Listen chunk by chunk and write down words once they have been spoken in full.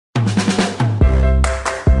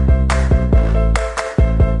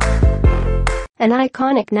An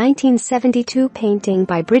iconic 1972 painting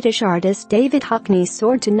by British artist David Hockney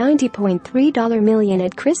soared to $90.3 million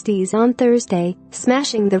at Christie's on Thursday,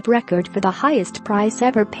 smashing the record for the highest price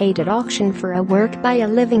ever paid at auction for a work by a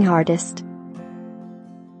living artist.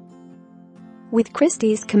 With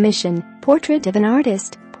Christie's commission, Portrait of an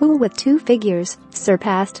Artist, Pool with Two Figures,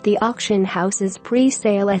 surpassed the auction house's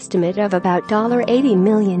pre-sale estimate of about $80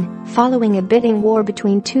 million, following a bidding war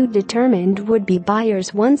between two determined would-be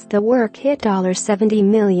buyers once the work hit $70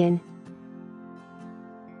 million.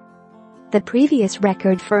 The previous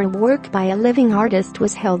record for a work by a living artist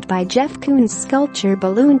was held by Jeff Koons' sculpture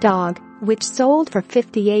Balloon Dog, which sold for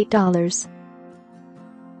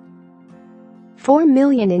 $58.4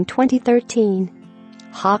 million in 2013.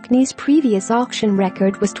 Hockney's previous auction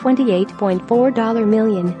record was $28.4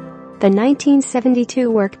 million. The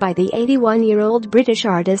 1972 work by the 81-year-old British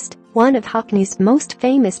artist, one of Hockney's most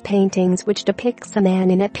famous paintings which depicts a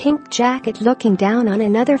man in a pink jacket looking down on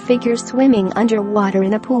another figure swimming underwater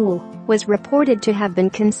in a pool, was reported to have been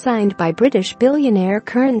consigned by British billionaire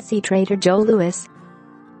currency trader Joe Louis.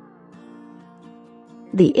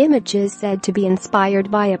 The image is said to be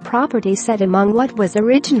inspired by a property set among what was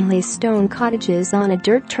originally stone cottages on a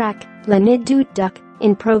dirt track, Le Nid du Duc,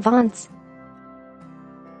 in Provence.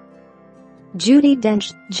 Judi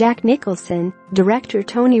Dench, Jack Nicholson, director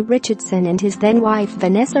Tony Richardson and his then-wife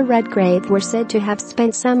Vanessa Redgrave were said to have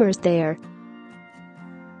spent summers there.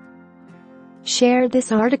 Share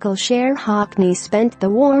this article. Share Hockney spent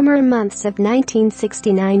the warmer months of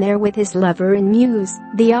 1969 there with his lover and muse,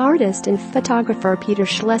 the artist and photographer Peter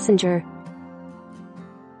Schlesinger.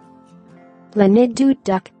 Le Nid du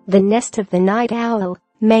Duc, the nest of the night owl,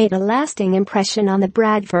 made a lasting impression on the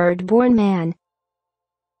Bradford-born man.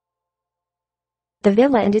 The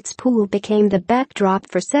villa and its pool became the backdrop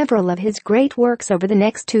for several of his great works over the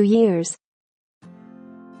next 2 years.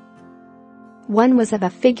 One was of a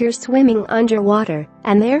figure swimming underwater,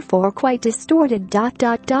 and therefore quite distorted.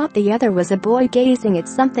 The other was a boy gazing at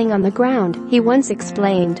something on the ground, he once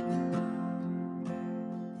explained.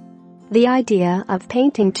 The idea of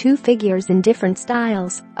painting two figures in different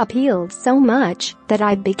styles appealed so much that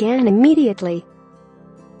I began immediately.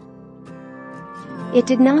 It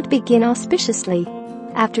did not begin auspiciously.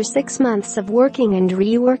 After 6 months of working and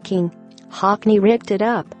reworking, Hockney ripped it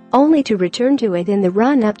up, only to return to it in the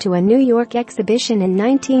run-up to a New York exhibition in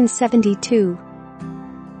 1972.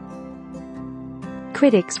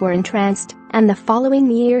 Critics were entranced, and the following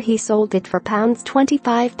year he sold it for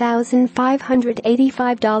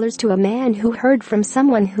 $25,585 to a man who heard from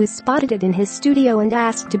someone who spotted it in his studio and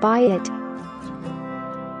asked to buy it.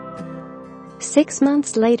 6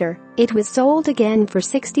 months later, it was sold again for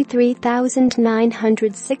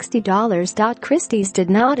 $63,960. Christie's did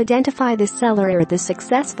not identify the seller or the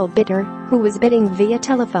successful bidder, who was bidding via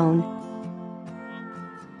telephone.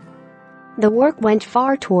 The work went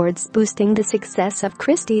far towards boosting the success of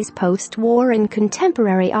Christie's post-war and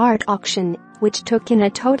contemporary art auction, which took in a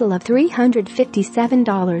total of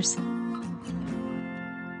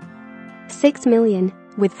 $357.6 million.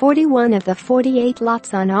 With 41 of the 48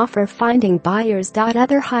 lots on offer finding buyers.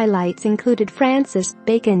 Other highlights included Francis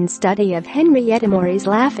Bacon's study of Henrietta More's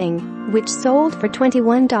Laughing, which sold for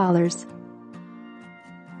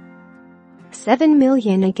 $21.7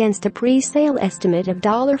 million against a pre-sale estimate of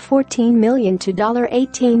 $14 million to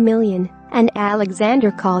 $18 million, and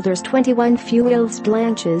Alexander Calder's 21 Feuilles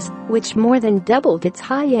Blanches, which more than doubled its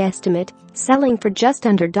high estimate, selling for just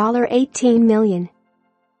under $18 million.